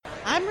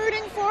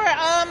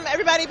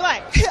everybody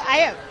black. I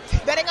am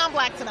betting on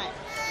black tonight.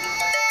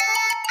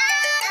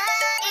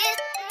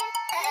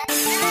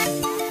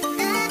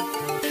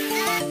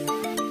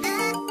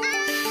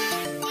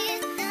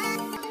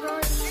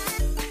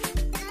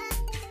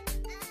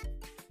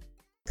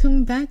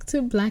 Welcome back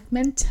to Black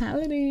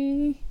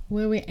Mentality,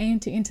 where we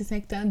aim to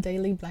intersect our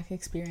daily black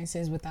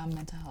experiences with our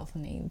mental health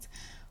needs.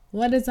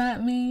 What does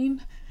that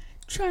mean?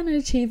 Trying to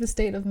achieve a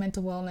state of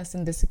mental wellness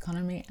in this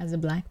economy as a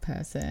black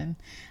person.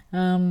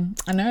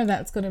 I know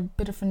that's got a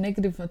bit of a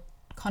negative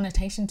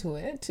connotation to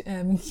it,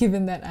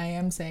 given that I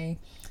am saying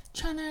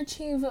trying to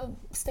achieve a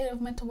state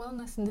of mental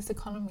wellness in this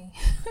economy.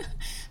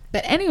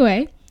 But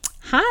anyway,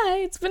 hi,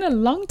 it's been a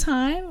long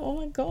time. Oh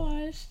my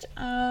gosh.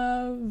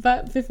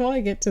 But before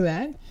I get to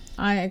that,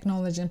 I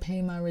acknowledge and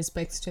pay my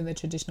respects to the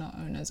traditional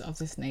owners of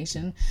this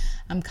nation.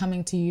 I'm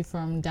coming to you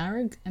from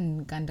Darug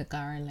and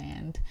Gundagara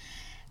land.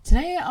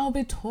 Today I'll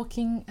be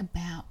talking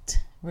about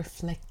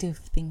reflective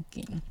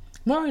thinking.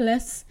 More or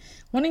less,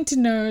 wanting to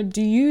know,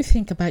 do you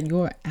think about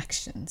your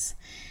actions?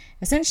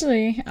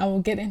 Essentially, I will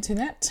get into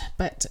that,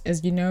 but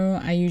as you know,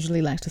 I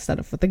usually like to start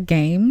off with a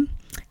game.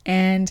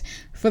 And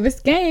for this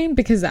game,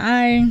 because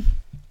I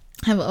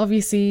have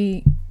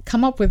obviously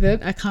come up with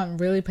it, I can't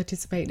really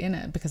participate in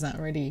it because I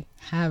already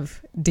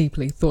have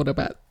deeply thought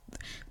about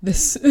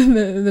this,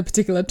 the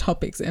particular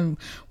topics and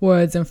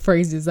words and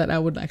phrases that I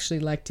would actually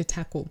like to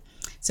tackle.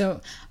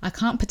 So I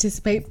can't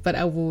participate, but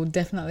I will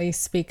definitely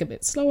speak a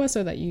bit slower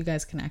so that you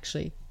guys can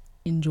actually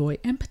enjoy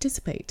and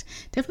participate.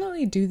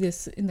 Definitely do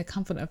this in the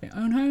comfort of your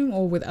own home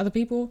or with other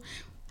people,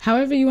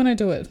 however you want to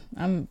do it.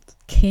 I'm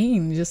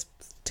keen just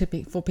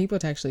for people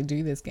to actually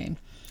do this game.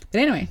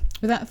 But anyway,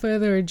 without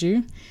further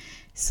ado,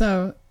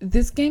 so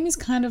this game is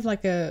kind of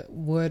like a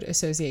word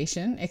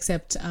association,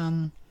 except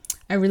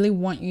I really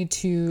want you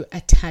to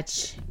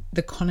attach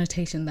the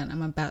connotation that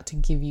I'm about to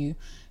give you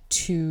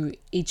to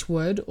each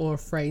word or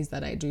phrase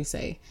that I do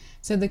say.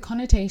 So the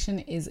connotation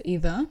is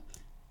either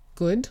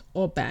good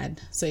or bad.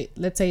 So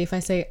let's say if I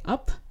say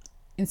up,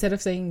 instead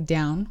of saying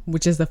down,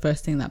 which is the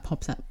first thing that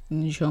pops up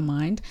in your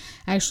mind,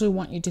 I actually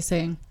want you to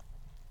say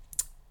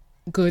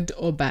good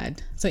or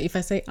bad. So if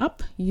I say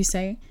up, you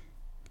say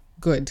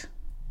good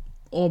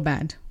or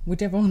bad,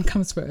 whichever one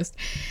comes first.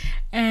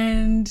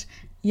 And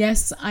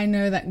yes, I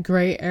know that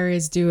gray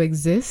areas do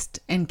exist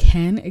and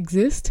can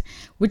exist,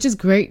 which is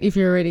great if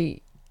you're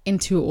already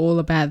into all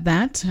about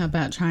that,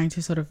 about trying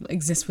to sort of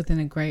exist within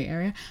a gray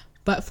area.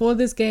 But for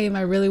this game,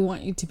 I really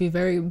want you to be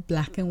very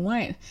black and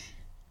white.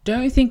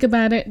 Don't think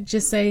about it,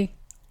 just say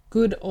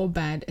good or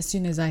bad as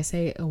soon as I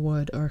say a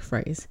word or a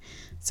phrase.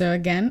 So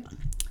again,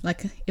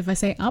 like if I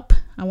say up,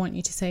 I want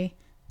you to say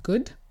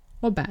good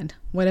or bad,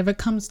 whatever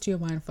comes to your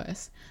mind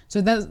first. So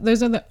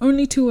those are the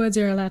only two words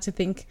you're allowed to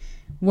think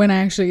when I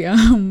actually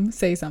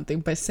say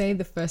something, but say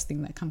the first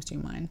thing that comes to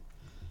your mind.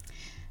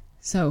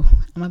 So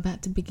I'm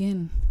about to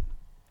begin.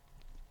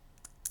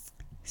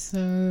 So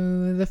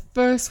the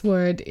first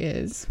word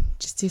is,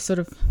 just to sort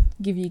of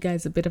give you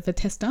guys a bit of a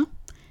tester,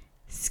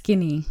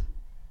 skinny.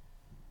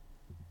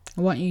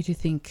 I want you to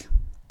think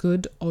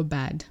good or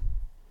bad,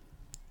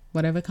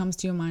 whatever comes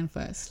to your mind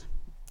first.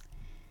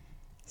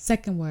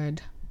 Second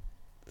word,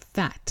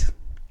 fat.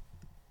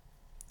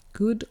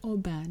 Good or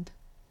bad.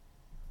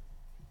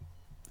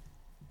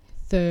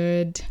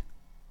 Third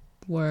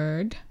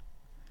word,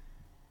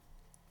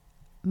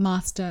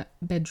 master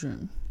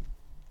bedroom.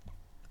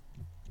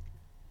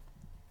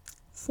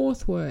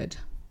 Fourth word,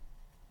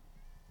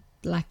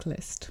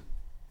 blacklist.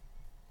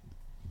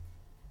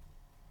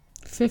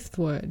 Fifth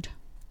word,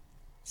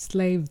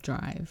 slave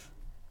drive.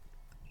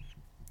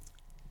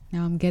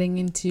 Now I'm getting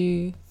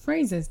into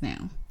phrases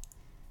now.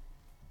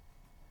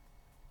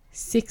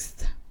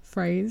 Sixth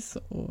phrase,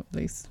 or at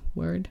least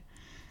word,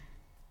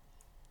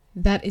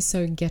 that is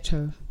so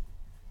ghetto.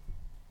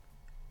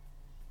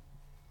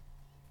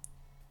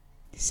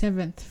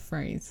 Seventh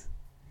phrase,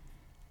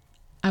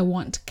 I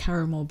want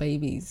caramel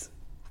babies.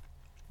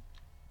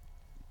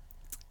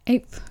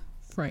 Eighth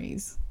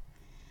phrase,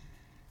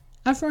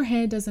 Afro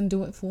hair doesn't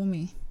do it for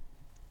me.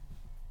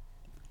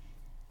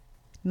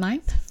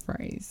 Ninth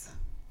phrase,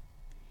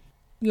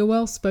 you're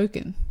well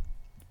spoken.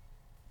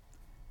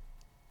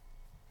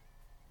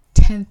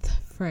 10th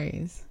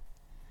phrase,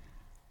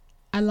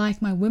 I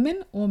like my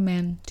women or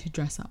men to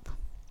dress up.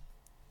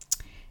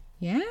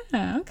 Yeah,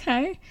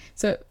 okay.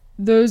 So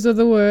those are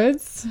the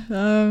words.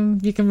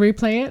 You can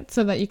replay it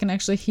so that you can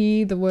actually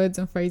hear the words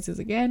and phrases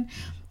again.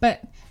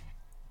 But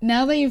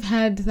now that you've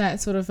had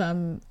that sort of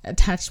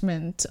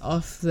attachment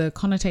of the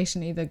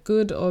connotation, either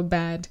good or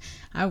bad,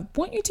 I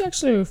want you to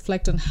actually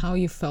reflect on how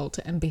you felt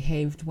and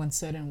behaved when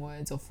certain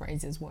words or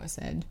phrases were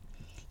said.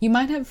 You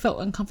might have felt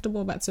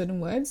uncomfortable about certain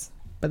words,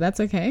 but that's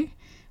okay.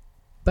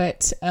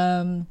 But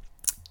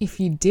if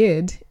you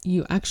did,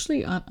 you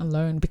actually aren't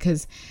alone,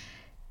 because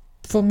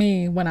for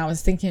me, when I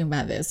was thinking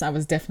about this, I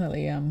was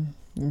definitely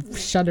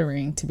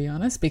shuddering, to be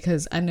honest,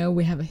 because I know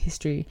we have a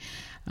history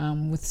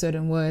with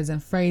certain words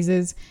and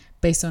phrases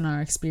based on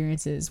our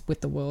experiences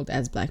with the world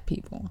as Black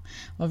people.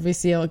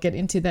 Obviously, I'll get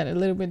into that a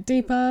little bit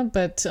deeper,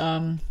 but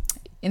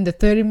in the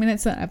 30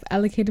 minutes that I've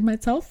allocated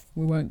myself,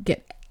 we won't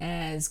get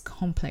as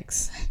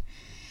complex.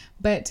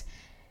 But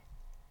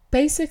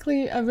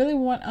basically, I really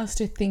want us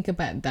to think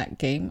about that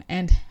game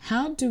and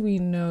how do we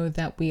know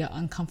that we are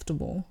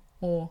uncomfortable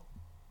or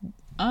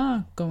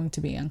are going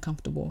to be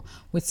uncomfortable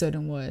with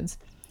certain words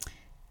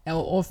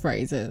or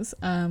phrases.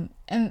 And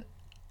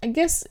I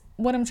guess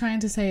what I'm trying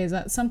to say is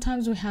that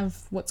sometimes we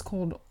have what's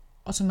called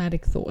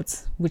automatic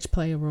thoughts, which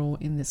play a role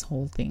in this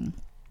whole thing.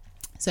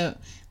 So,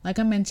 like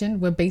I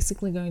mentioned, we're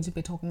basically going to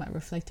be talking about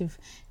reflective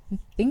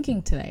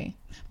thinking today.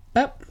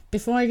 But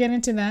before I get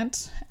into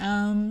that,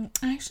 I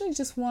actually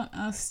just want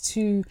us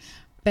to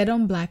bet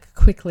on black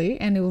quickly,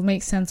 and it will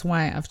make sense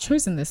why I've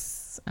chosen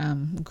this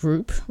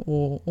group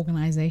or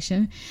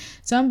organization.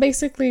 So I'm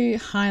basically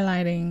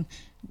highlighting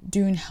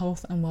Dune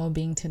Health and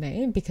Wellbeing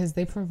today because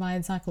they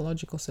provide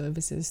psychological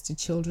services to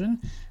children,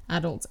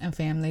 adults, and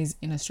families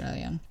in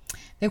Australia.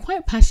 They're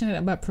quite passionate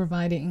about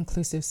providing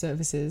inclusive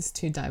services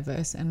to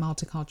diverse and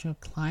multicultural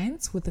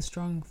clients with a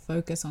strong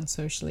focus on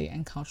socially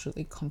and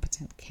culturally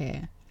competent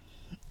care.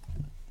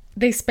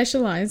 They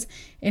specialize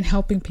in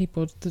helping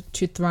people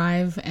to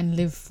thrive and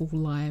live full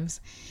lives,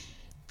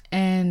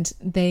 and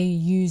they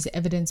use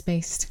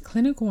evidence-based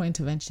clinical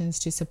interventions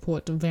to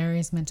support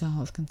various mental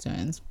health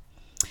concerns.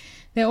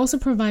 They also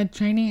provide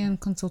training and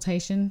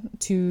consultation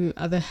to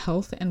other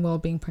health and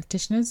well-being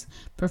practitioners,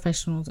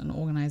 professionals, and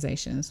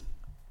organizations.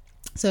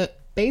 So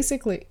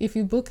basically, if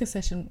you book a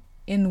session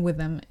in with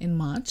them in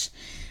March,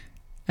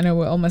 I know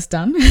we're almost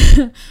done,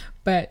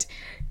 but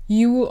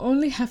you will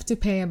only have to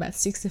pay about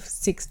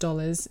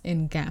 $66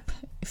 in gap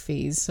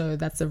fees. So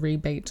that's a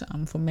rebate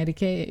for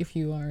Medicare if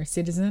you are a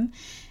citizen.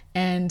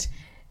 And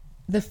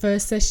the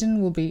first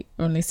session will be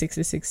only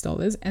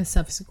 $66 and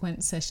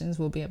subsequent sessions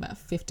will be about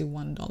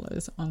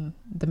 $51 on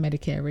the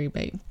Medicare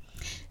rebate.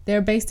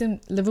 They're based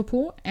in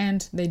Liverpool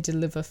and they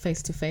deliver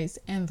face-to-face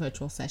and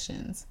virtual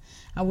sessions.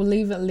 I will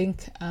leave a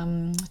link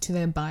to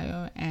their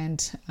bio and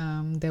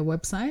their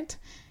website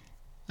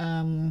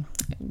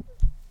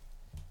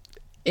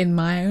in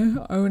my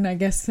own, I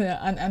guess,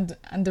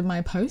 under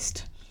my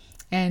post.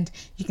 And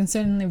you can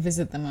certainly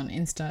visit them on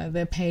Insta.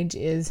 Their page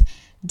is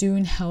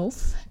Dune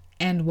Health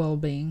and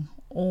Wellbeing,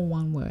 all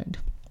one word.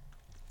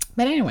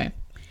 But anyway,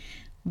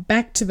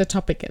 back to the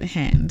topic at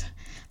hand.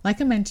 Like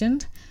I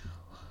mentioned,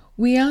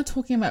 we are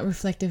talking about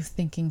reflective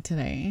thinking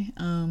today.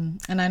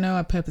 And I know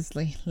I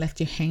purposely left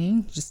you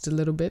hanging just a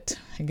little bit.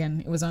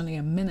 Again, it was only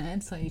a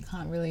minute, so you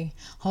can't really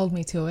hold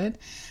me to it.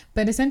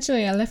 But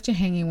essentially, I left you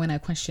hanging when I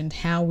questioned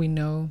how we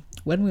know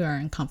when we are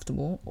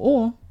uncomfortable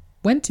or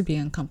when to be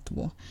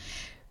uncomfortable.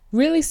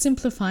 Really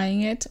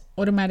simplifying it,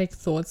 automatic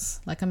thoughts,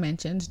 like I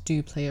mentioned,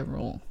 do play a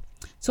role.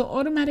 So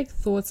automatic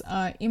thoughts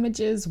are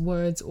images,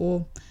 words,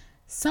 or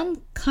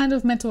some kind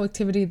of mental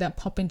activity that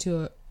pop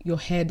into your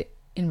head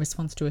in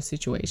response to a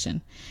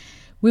situation.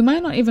 We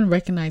might not even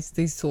recognize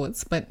these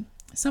thoughts, but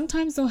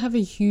sometimes they'll have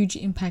a huge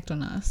impact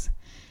on us.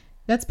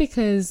 That's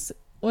because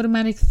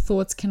automatic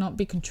thoughts cannot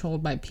be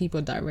controlled by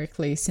people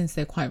directly, since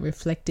they're quite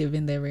reflective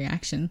in their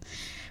reaction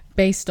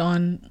based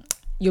on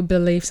your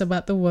beliefs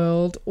about the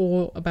world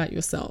or about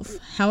yourself.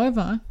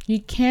 However,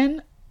 you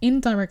can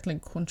indirectly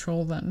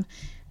control them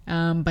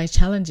by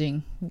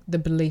challenging the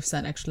beliefs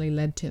that actually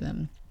led to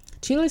them.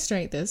 To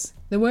illustrate this,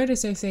 the word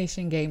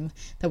association game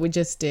that we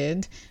just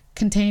did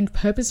contained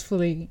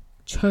purposefully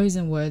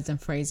chosen words and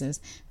phrases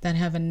that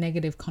have a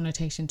negative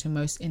connotation to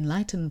most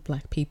enlightened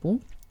Black people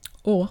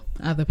or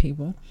other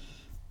people.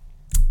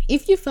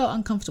 If you felt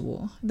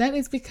uncomfortable, that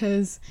is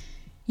because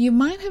you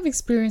might have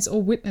experienced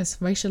or witnessed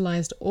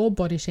racialized or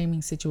body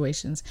shaming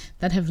situations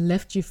that have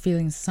left you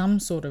feeling some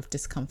sort of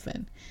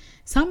discomfort.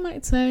 Some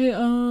might say,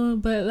 oh,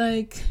 but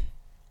like,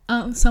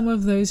 aren't some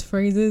of those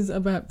phrases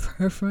about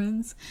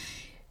preference?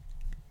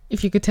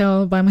 If you could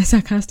tell by my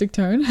sarcastic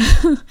tone.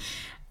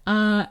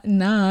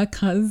 Nah,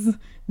 cuz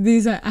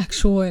these are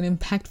actual and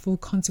impactful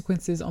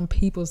consequences on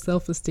people's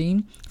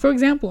self-esteem. For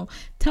example,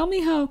 tell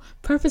me how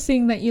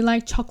prefacing that you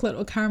like chocolate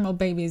or caramel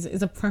babies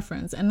is a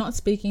preference and not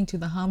speaking to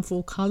the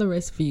harmful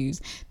colorist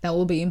views that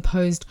will be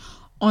imposed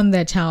on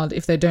their child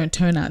if they don't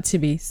turn out to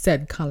be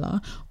said color,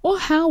 or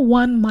how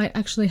one might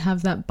actually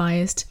have that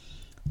biased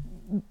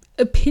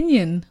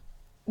opinion,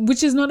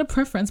 which is not a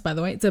preference, by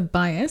the way, it's a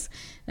bias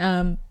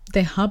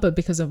they harbor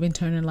because of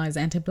internalized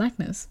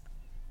anti-Blackness.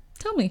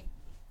 Tell me.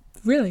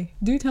 Really,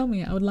 do tell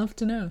me. I would love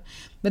to know.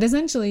 But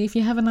essentially, if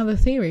you have another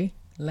theory,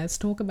 let's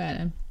talk about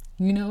it.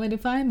 You know where to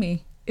find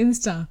me.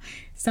 Insta.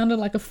 Sounded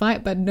like a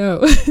fight, but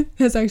no.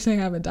 Let's actually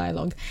have a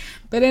dialogue.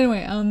 But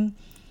anyway,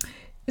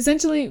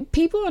 essentially,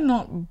 people are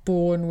not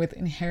born with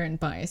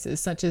inherent biases,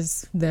 such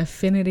as the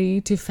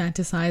affinity to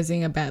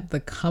fantasizing about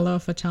the color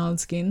of a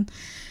child's skin.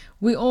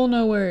 We all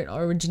know where it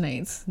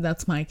originates.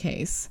 That's my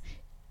case.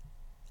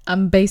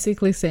 I'm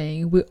basically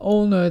saying we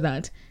all know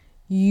that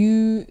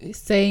you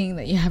saying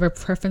that you have a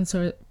preference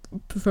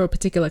for a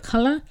particular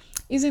color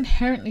is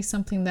inherently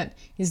something that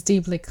is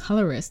deeply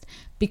colorist,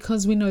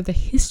 because we know the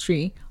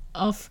history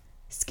of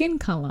skin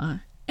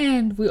color,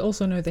 and we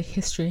also know the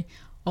history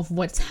of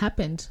what's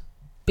happened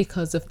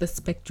because of the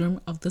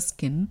spectrum of the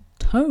skin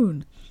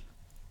tone.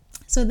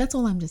 So that's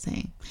all I'm just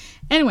saying.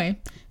 Anyway,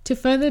 to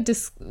further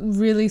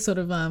really sort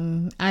of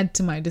add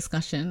to my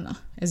discussion,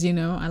 as you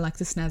know, I like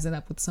to snazz it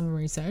up with some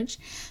research.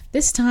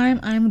 This time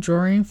I'm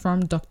drawing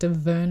from Dr.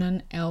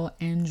 Vernon L.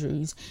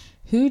 Andrews,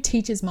 who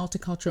teaches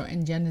multicultural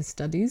and gender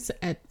studies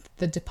at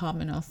the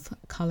Department of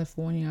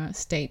California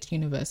State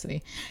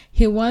University.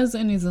 He was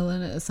in New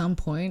Zealand at some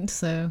point,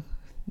 so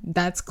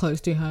that's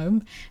close to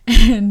home,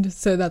 and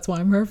so that's why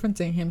I'm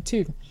referencing him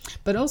too.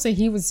 But also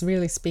he was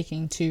really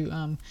speaking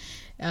to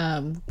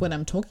what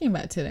I'm talking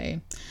about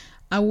today.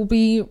 I will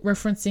be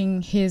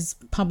referencing his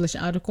published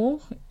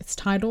article. It's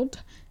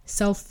titled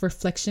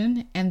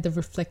Self-Reflection and the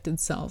Reflected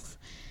Self,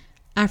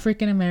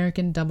 African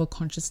American Double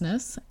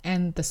Consciousness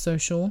and the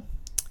Social,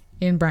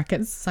 in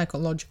brackets,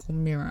 Psychological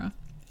Mirror.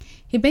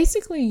 He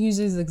basically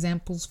uses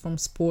examples from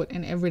sport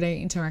and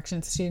everyday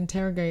interactions to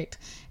interrogate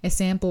a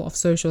sample of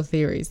social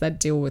theories that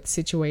deal with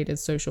situated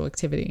social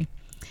activity.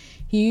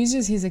 He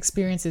uses his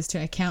experiences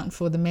to account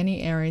for the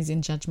many errors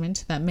in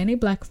judgment that many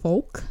Black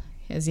folk,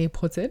 as he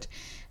puts it,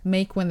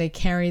 make when they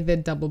carry the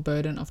double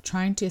burden of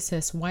trying to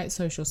assess white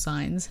social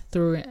signs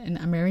through an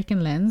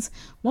American lens,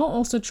 while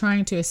also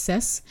trying to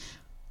assess,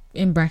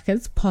 in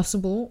brackets,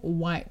 possible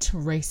white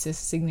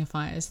racist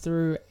signifiers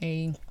through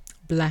a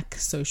Black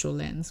social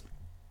lens.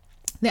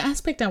 The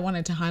aspect I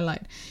wanted to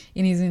highlight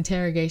in his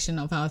interrogation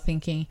of our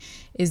thinking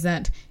is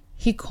that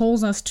he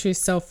calls us to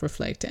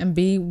self-reflect and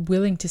be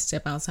willing to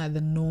step outside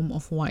the norm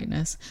of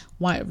whiteness,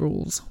 white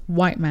rules,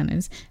 white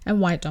manners, and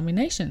white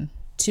domination,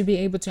 to be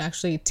able to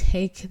actually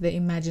take the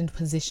imagined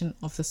position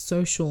of the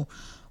social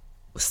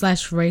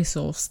 /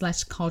 racial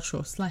 /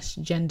 cultural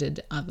 /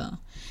 gendered other.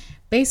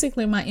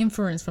 Basically, my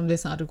inference from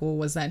this article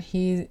was that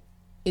he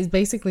is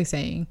basically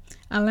saying,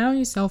 allow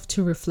yourself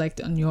to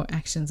reflect on your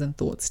actions and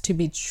thoughts, to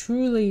be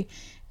truly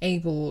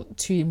able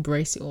to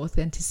embrace your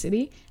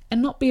authenticity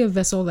and not be a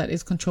vessel that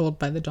is controlled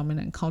by the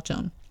dominant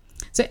culture.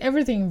 So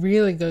everything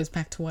really goes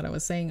back to what I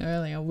was saying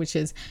earlier, which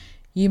is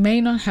you may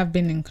not have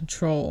been in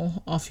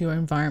control of your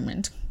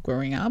environment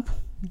growing up.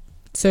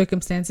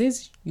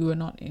 Circumstances, you were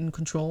not in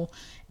control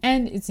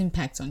and its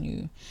impacts on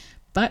you.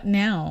 But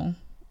now,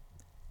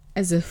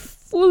 as a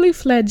fully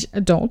fledged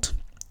adult,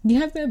 you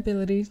have the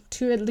ability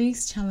to at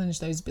least challenge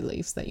those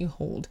beliefs that you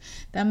hold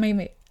that may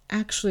be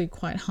actually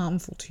quite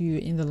harmful to you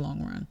in the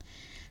long run.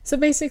 So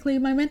basically,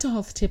 my mental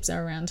health tips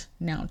are around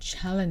now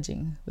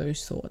challenging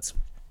those thoughts.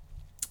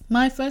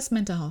 My first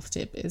mental health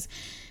tip is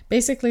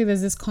basically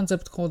there's this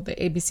concept called the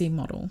ABC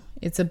model.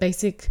 It's a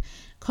basic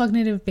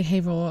cognitive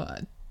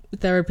behavioral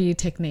therapy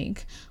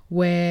technique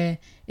where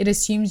it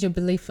assumes your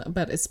belief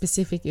about a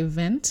specific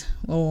event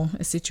or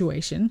a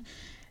situation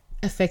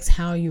affects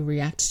how you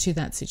react to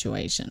that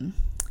situation.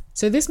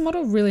 So this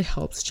model really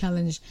helps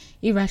challenge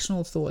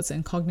irrational thoughts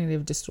and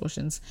cognitive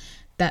distortions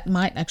that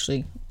might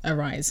actually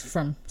arise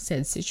from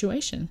said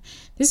situation.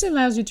 This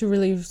allows you to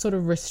really sort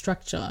of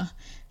restructure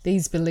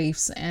these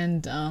beliefs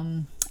and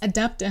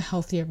adapt a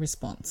healthier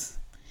response.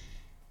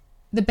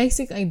 The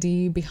basic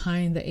idea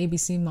behind the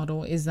ABC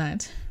model is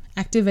that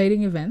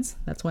activating events,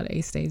 that's what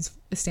A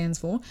stands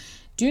for,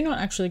 do not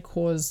actually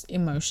cause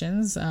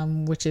emotions,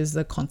 which is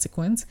the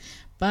consequence,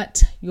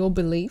 but your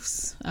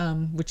beliefs,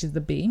 which is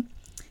the B,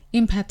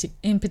 in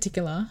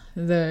particular,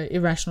 the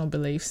irrational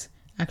beliefs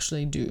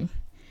actually do.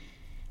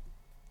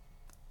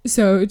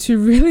 So to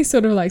really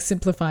sort of like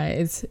simplify it,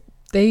 it's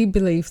they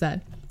believe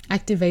that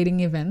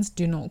activating events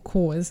do not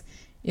cause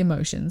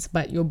emotions,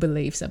 but your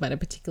beliefs about a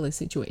particular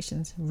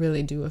situation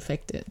really do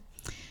affect it.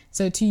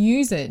 So to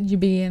use it, you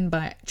begin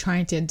by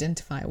trying to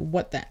identify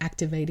what the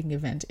activating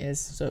event is.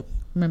 So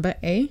remember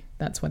A,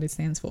 that's what it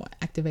stands for,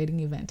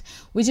 activating event,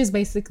 which is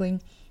basically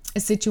a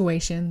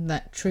situation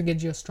that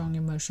triggered your strong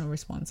emotional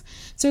response.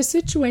 So a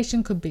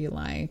situation could be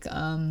like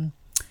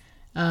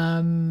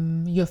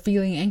you're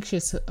feeling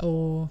anxious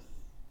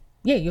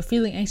you're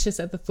feeling anxious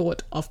at the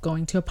thought of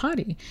going to a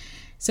party.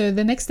 So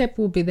the next step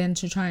will be then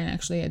to try and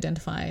actually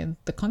identify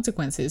the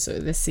consequences, or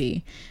the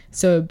C.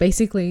 So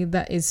basically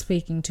that is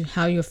speaking to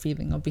how you're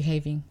feeling or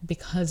behaving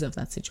because of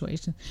that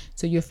situation.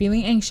 So you're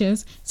feeling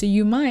anxious, so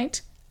you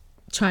might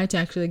try to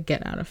actually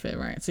get out of it,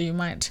 right? So you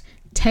might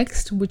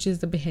text, which is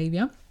the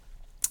behavior,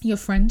 your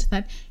friend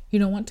that you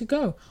don't want to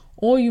go,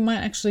 or you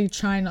might actually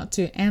try not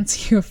to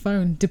answer your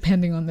phone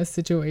depending on the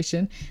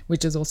situation,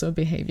 which is also a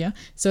behavior,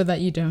 so that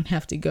you don't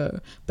have to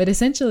go. But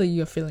essentially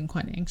you're feeling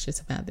quite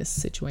anxious about this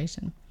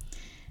situation.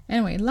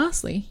 Anyway,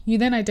 lastly, you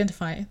then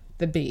identify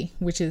the B,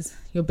 which is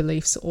your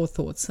beliefs or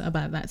thoughts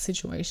about that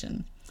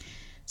situation.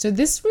 So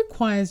this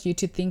requires you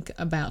to think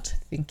about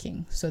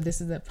thinking. So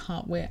this is the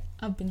part where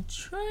I've been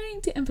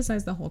trying to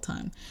emphasize the whole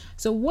time.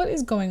 So what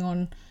is going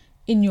on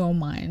in your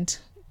mind?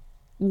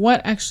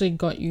 What actually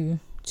got you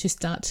to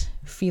start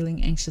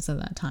feeling anxious at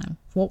that time?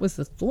 What was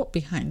the thought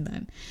behind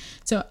that?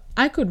 So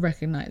I could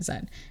recognize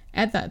that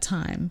at that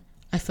time,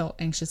 I felt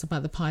anxious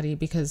about the party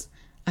because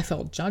I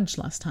felt judged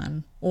last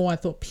time, or I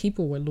thought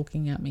people were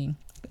looking at me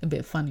a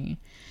bit funny.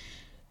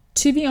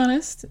 To be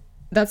honest,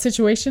 that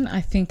situation, I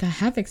think I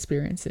have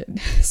experienced it.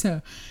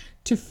 So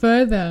to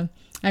further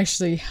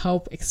actually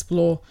help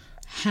explore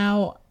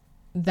how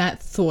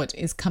that thought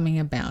is coming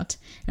about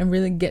and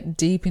really get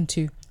deep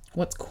into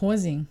what's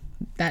causing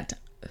that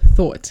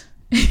thought.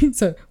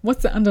 So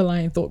what's the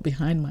underlying thought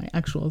behind my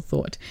actual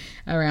thought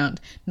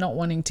around not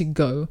wanting to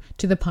go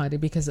to the party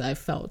because I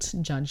felt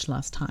judged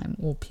last time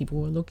or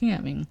people were looking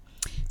at me?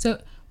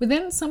 So we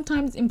then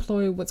sometimes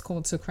employ what's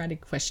called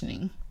Socratic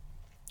questioning.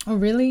 Or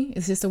really,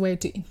 it's just a way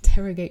to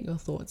interrogate your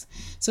thoughts.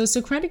 So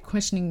Socratic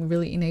questioning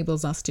really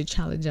enables us to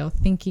challenge our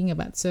thinking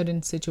about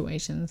certain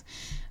situations.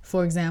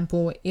 For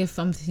example, if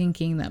I'm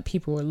thinking that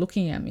people are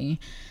looking at me,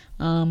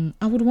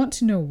 I would want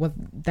to know what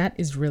that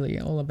is really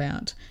all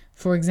about.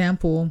 For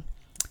example,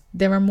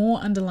 there are more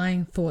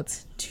underlying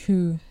thoughts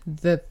to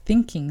the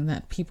thinking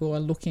that people are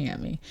looking at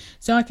me.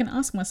 So I can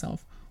ask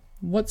myself,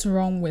 what's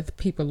wrong with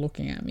people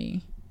looking at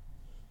me?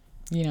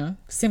 You know,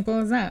 simple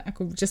as that. I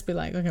could just be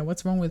like, okay,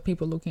 what's wrong with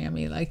people looking at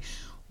me? Like,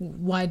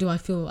 why do I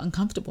feel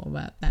uncomfortable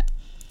about that?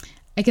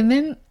 I can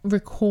then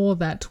recall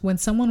that when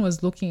someone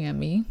was looking at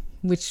me,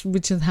 which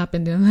has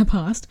happened in the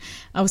past,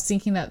 I was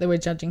thinking that they were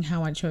judging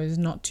how I chose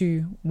not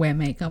to wear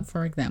makeup,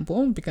 for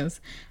example, because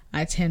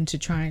I tend to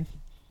try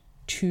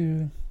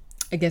to,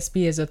 I guess,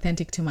 be as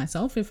authentic to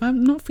myself. If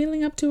I'm not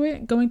feeling up to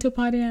it, going to a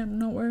party and I'm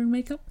not wearing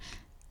makeup,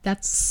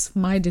 that's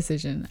my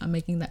decision. I'm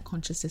making that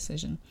conscious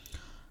decision.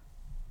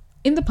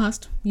 In the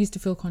past, used to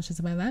feel conscious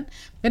about that.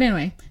 But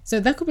anyway, so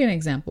that could be an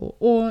example.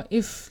 Or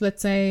if,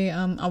 let's say,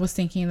 I was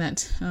thinking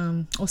that,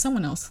 or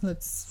someone else,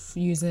 let's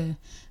use a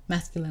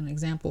masculine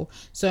example.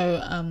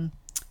 So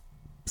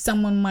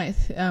someone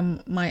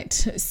might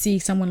see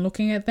someone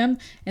looking at them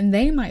and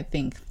they might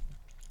think,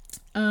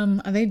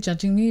 are they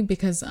judging me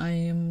because I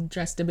am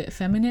dressed a bit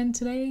feminine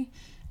today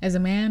as a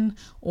man?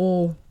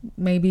 Or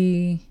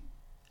maybe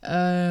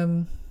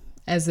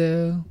as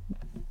a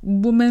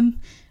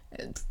woman?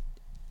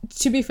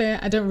 To be fair,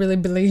 I don't really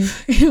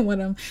believe in what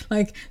I'm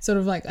like, sort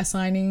of like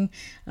assigning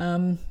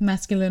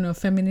masculine or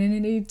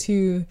femininity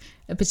to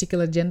a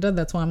particular gender.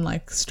 That's why I'm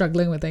like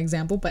struggling with the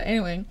example. But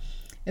anyway,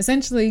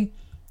 essentially,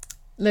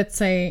 let's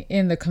say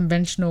in the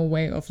conventional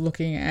way of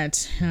looking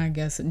at, I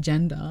guess,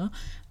 gender,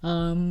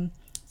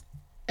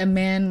 a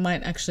man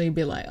might actually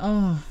be like,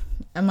 oh,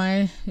 am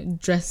I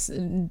dressed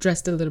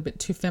a little bit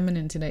too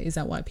feminine today? Is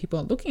that why people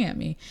are looking at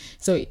me?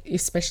 So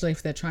especially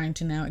if they're trying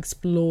to now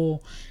explore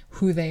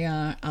who they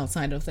are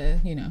outside of the,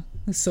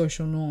 the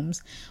social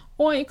norms.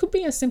 Or it could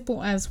be as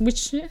simple as,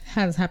 which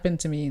has happened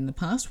to me in the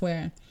past,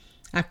 where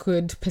I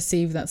could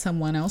perceive that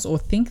someone else or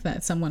think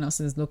that someone else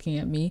is looking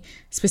at me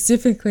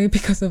specifically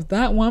because of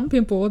that one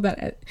pimple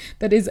that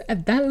is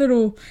at that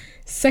little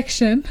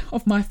section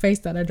of my face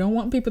that I don't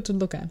want people to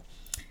look at.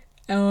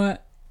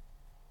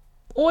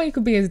 Or it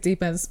could be as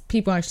deep as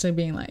people actually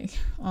being like,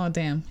 oh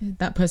damn,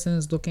 that person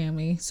is looking at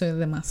me, so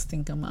they must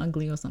think I'm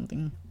ugly or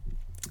something.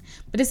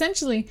 But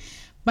essentially,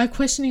 by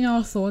questioning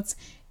our thoughts,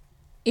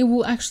 it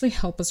will actually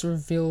help us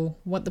reveal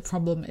what the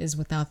problem is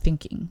with our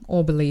thinking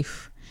or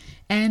belief.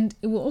 And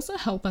it will also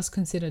help us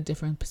consider a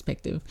different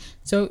perspective.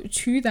 So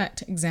to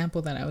that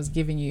example that I was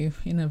giving you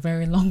in a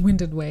very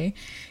long-winded way,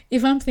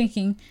 if I'm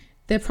thinking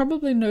they're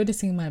probably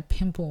noticing my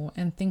pimple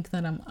and think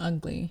that I'm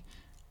ugly,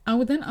 I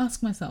would then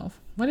ask myself,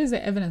 what is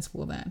the evidence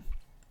for that?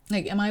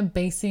 Like, am I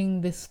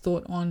basing this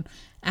thought on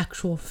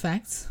actual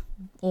facts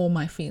or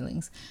my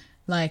feelings?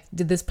 Like,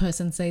 did this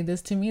person say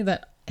this to me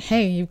that,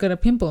 hey, you've got a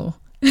pimple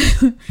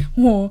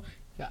or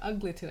you're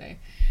ugly today?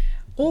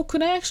 Or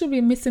could I actually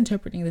be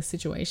misinterpreting the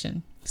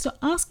situation? So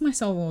ask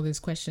myself all these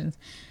questions.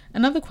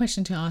 Another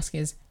question to ask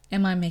is,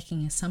 am I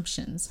making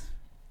assumptions?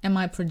 Am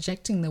I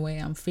projecting the way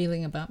I'm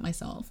feeling about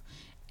myself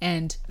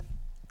and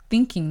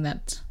thinking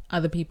that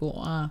other people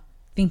are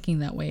thinking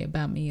that way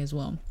about me as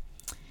well?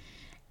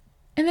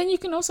 And then you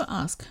can also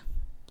ask,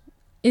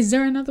 is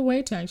there another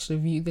way to actually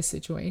view the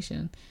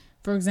situation?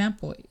 For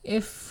example,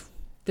 if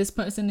this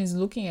person is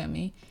looking at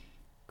me,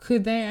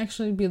 could they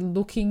actually be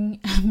looking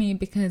at me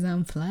because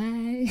I'm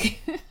fly?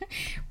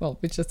 Well,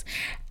 which is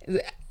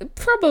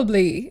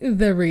probably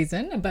the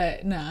reason,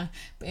 but nah.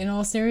 But in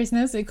all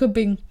seriousness, it could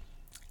be,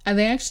 are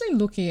they actually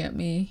looking at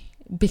me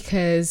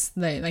because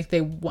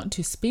they want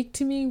to speak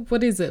to me?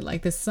 What is it?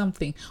 Like, there's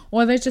something,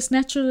 or they're just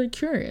naturally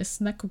curious.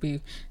 That could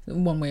be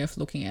one way of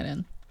looking at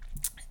it.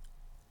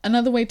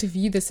 Another way to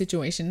view the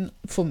situation,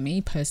 for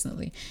me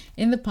personally,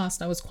 in the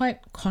past I was quite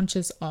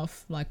conscious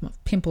of like my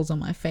pimples on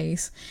my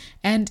face,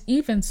 and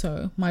even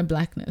so my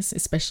blackness,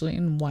 especially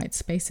in white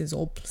spaces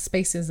or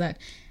spaces that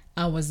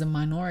I was the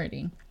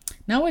minority.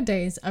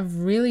 Nowadays I've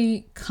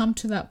really come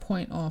to that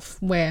point of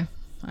where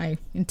I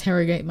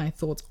interrogate my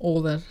thoughts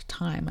all the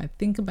time. I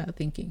think about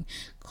thinking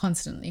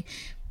constantly,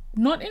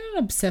 not in an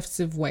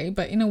obsessive way,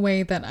 but in a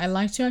way that I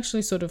like to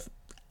actually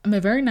I'm a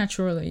very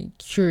naturally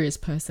curious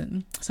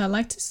person. So I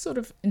like to sort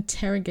of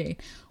interrogate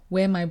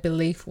where my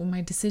belief or my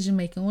decision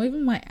making or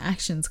even my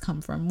actions come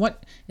from,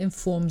 what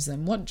informs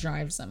them, what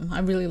drives them.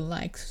 I really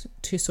like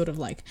to sort of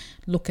like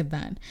look at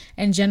that.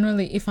 And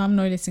generally, if I'm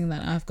noticing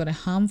that I've got a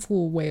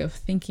harmful way of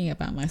thinking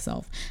about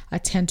myself, I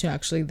tend to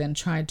actually then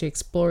try to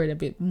explore it a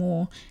bit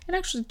more and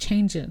actually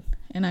change it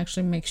and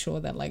actually make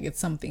sure that like it's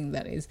something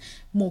that is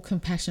more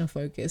compassion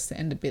focused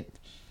and a bit,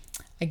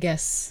 I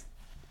guess,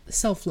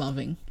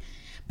 self-loving.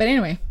 But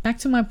anyway, back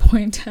to my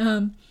point.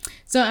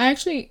 So I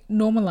actually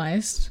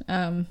normalized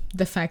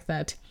the fact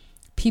that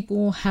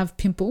people have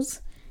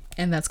pimples,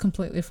 and that's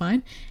completely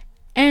fine,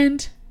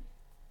 and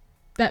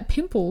that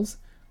pimples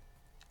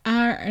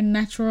are a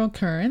natural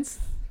occurrence,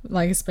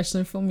 like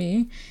especially for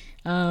me,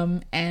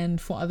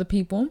 and for other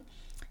people.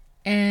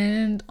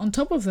 And on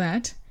top of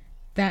that,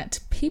 that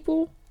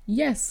people,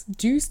 yes,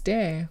 do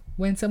stare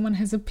when someone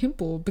has a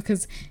pimple,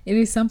 because it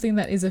is something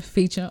that is a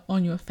feature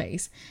on your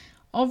face.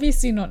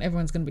 Obviously, not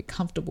everyone's going to be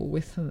comfortable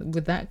with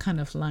that kind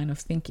of line of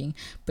thinking,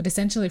 but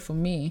essentially for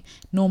me,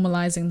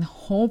 normalizing the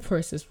whole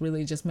process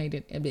really just made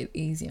it a bit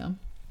easier.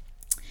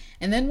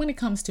 And then when it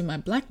comes to my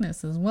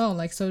blackness as well,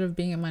 like sort of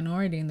being a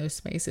minority in those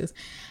spaces,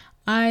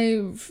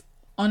 I've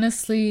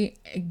honestly,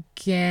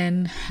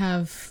 again,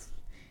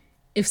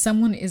 if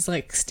someone is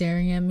like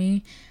staring at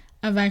me,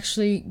 I've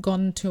actually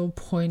gotten to a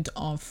point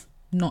of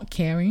not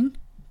caring,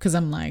 because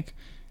I'm like,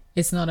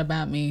 it's not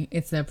about me,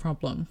 it's their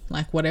problem.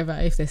 Like whatever,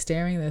 if they're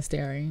staring, they're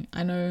staring.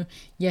 I know,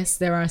 yes,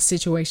 there are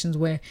situations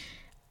where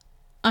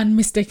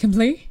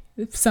unmistakably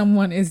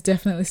someone is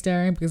definitely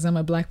staring because I'm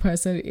a black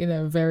person in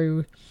a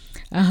very,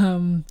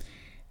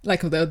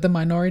 like the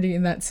minority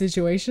in that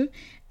situation.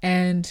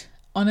 And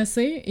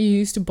honestly, it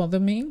used to bother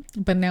me,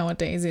 but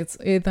nowadays it's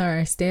either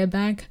I stare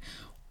back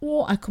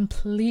or I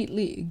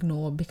completely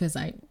ignore, because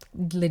I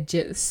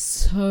legit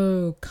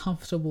so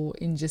comfortable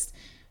in just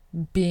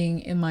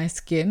being in my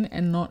skin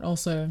and not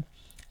also,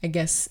 I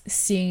guess,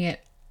 seeing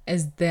it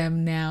as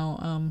them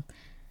now,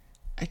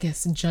 I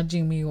guess,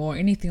 judging me or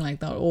anything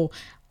like that. Or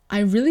I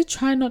really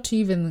try not to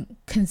even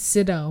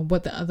consider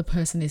what the other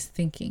person is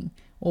thinking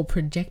or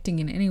projecting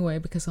in any way,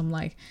 because I'm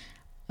like,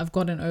 I've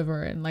gotten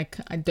over it. Like,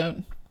 I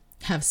don't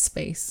have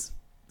space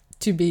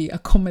to be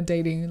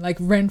accommodating, like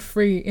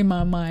rent-free in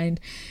my mind,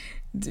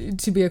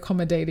 to be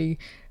accommodating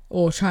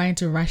or trying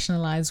to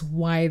rationalize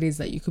why it is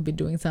that you could be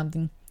doing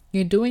something.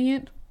 You're doing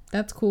it,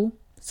 that's cool.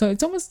 So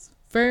it's almost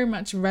very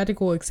much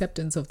radical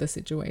acceptance of the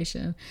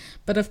situation.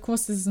 But of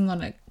course, this is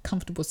not a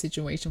comfortable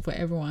situation for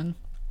everyone.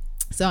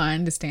 So I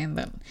understand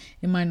that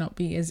it might not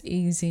be as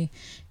easy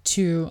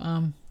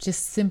to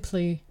just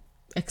simply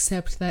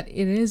accept that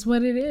it is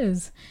what it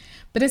is.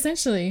 But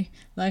essentially,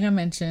 like I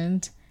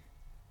mentioned,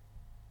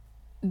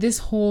 this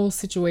whole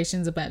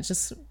situation is about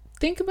just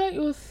think about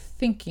your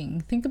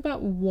thinking. Think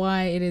about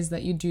why it is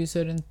that you do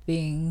certain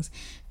things.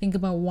 Think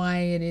about why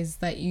it is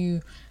that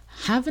you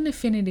have an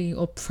affinity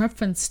or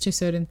preference to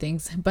certain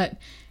things. But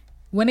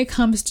when it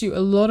comes to a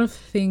lot of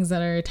things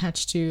that are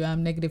attached to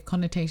negative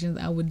connotations,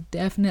 I would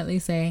definitely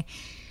say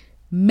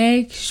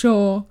make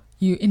sure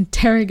you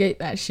interrogate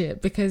that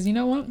shit, because you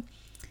know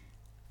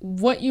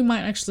what you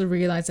might actually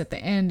realize at the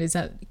end is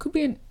that it could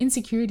be an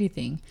insecurity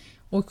thing,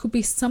 or it could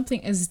be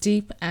something as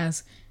deep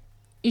as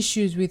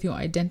issues with your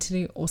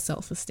identity or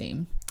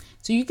self-esteem.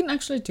 So you can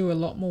actually do a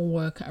lot more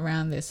work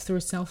around this through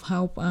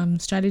self-help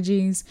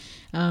strategies,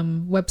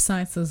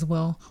 websites as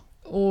well,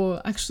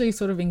 or actually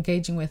sort of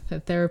engaging with a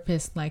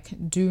therapist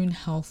like Dune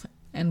Health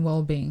and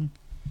Wellbeing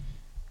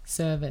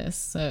Service.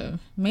 So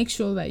make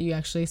sure that you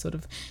actually sort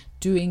of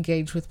do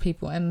engage with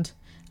people, and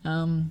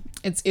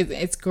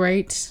it's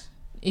great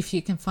if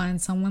you can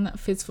find someone that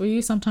fits for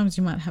you. Sometimes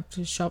you might have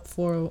to shop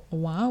for a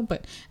while,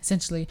 but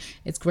essentially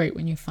it's great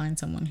when you find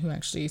someone who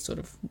actually sort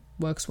of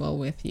works well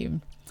with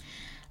you.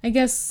 I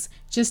guess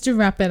just to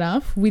wrap it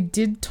up, we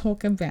did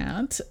talk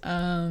about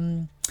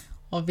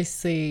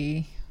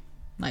obviously,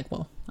 like,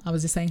 well, I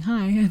was just saying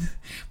hi and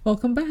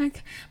welcome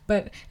back,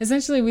 but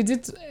essentially we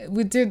did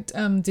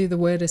do the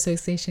word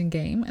association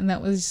game, and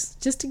that was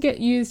just to get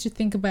you to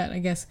think about, I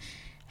guess,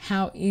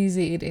 how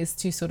easy it is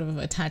to sort of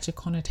attach a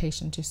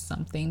connotation to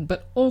something,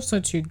 but also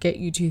to get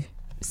you to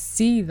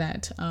see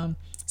that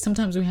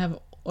sometimes we have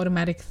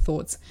automatic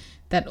thoughts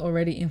that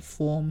already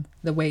inform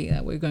the way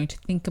that we're going to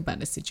think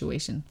about a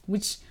situation,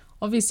 which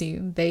obviously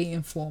they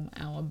inform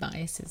our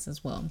biases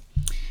as well.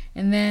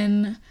 And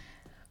then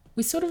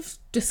we sort of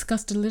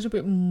discussed a little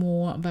bit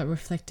more about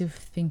reflective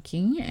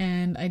thinking,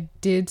 and I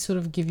did sort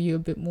of give you a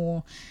bit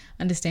more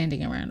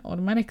understanding around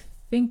automatic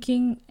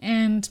thinking,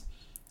 and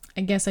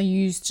I guess I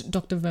used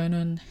Dr.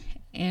 Vernon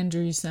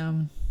Andrews'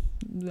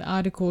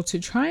 article to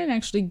try and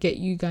actually get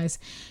you guys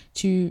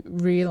to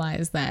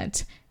realize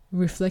that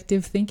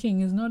reflective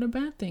thinking is not a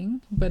bad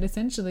thing, but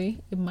essentially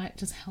it might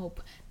just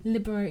help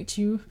liberate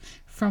you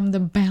from the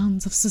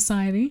bounds of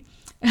society.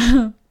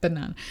 But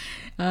none.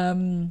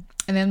 And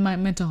then my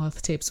mental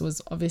health tips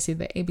was obviously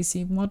the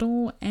ABC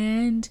model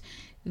and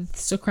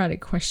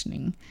Socratic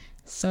questioning.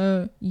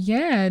 So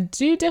yeah,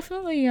 do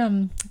definitely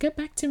get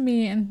back to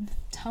me and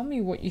tell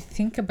me what you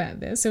think about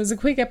this. It was a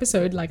quick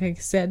episode, like I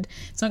said.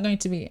 It's not going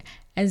to be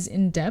as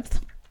in-depth,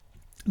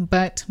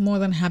 but more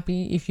than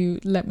happy if you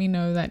let me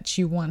know that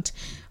you want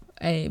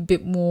a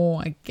bit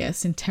more, I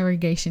guess,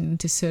 interrogation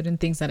into certain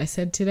things that I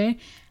said today.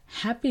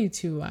 Happy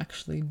to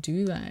actually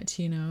do that.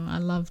 You know, I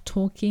love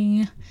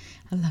talking.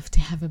 I love to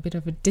have a bit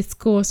of a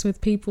discourse with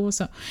people.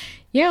 So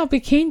yeah, I'll be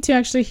keen to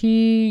actually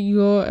hear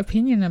your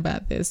opinion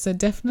about this. So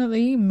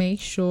definitely make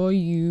sure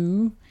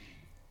you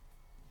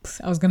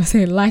I was gonna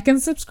say like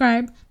and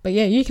subscribe, but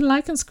yeah, you can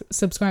like and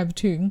subscribe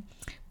too.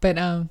 But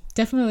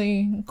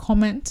definitely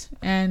comment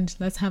and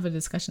let's have a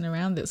discussion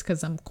around this,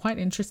 because I'm quite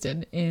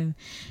interested in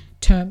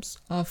terms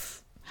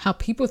of how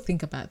people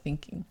think about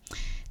thinking.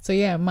 So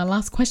yeah, my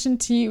last question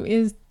to you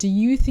is, do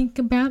you think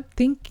about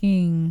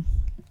thinking?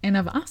 And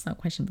I've asked that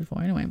question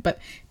before anyway, but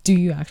do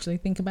you actually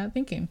think about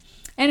thinking?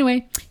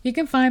 Anyway, you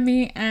can find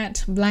me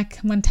at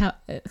Black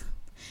Mentality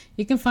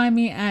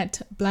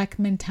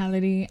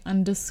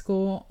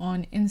 _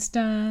 on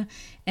Insta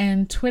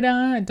and Twitter.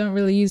 I don't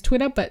really use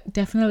Twitter, but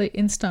definitely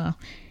Insta.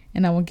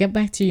 And I will get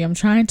back to you. I'm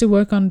trying to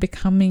work on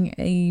becoming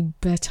a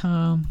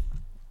better,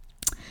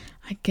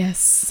 I guess,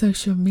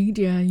 social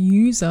media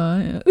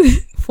user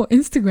for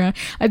Instagram.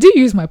 I do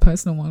use my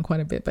personal one quite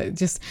a bit, but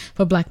just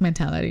for Black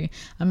Mentality,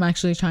 I'm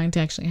actually trying to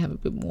have a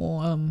bit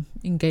more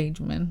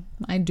engagement.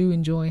 I do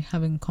enjoy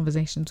having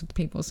conversations with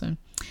people. So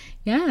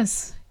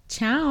yes,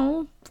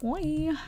 ciao, bye.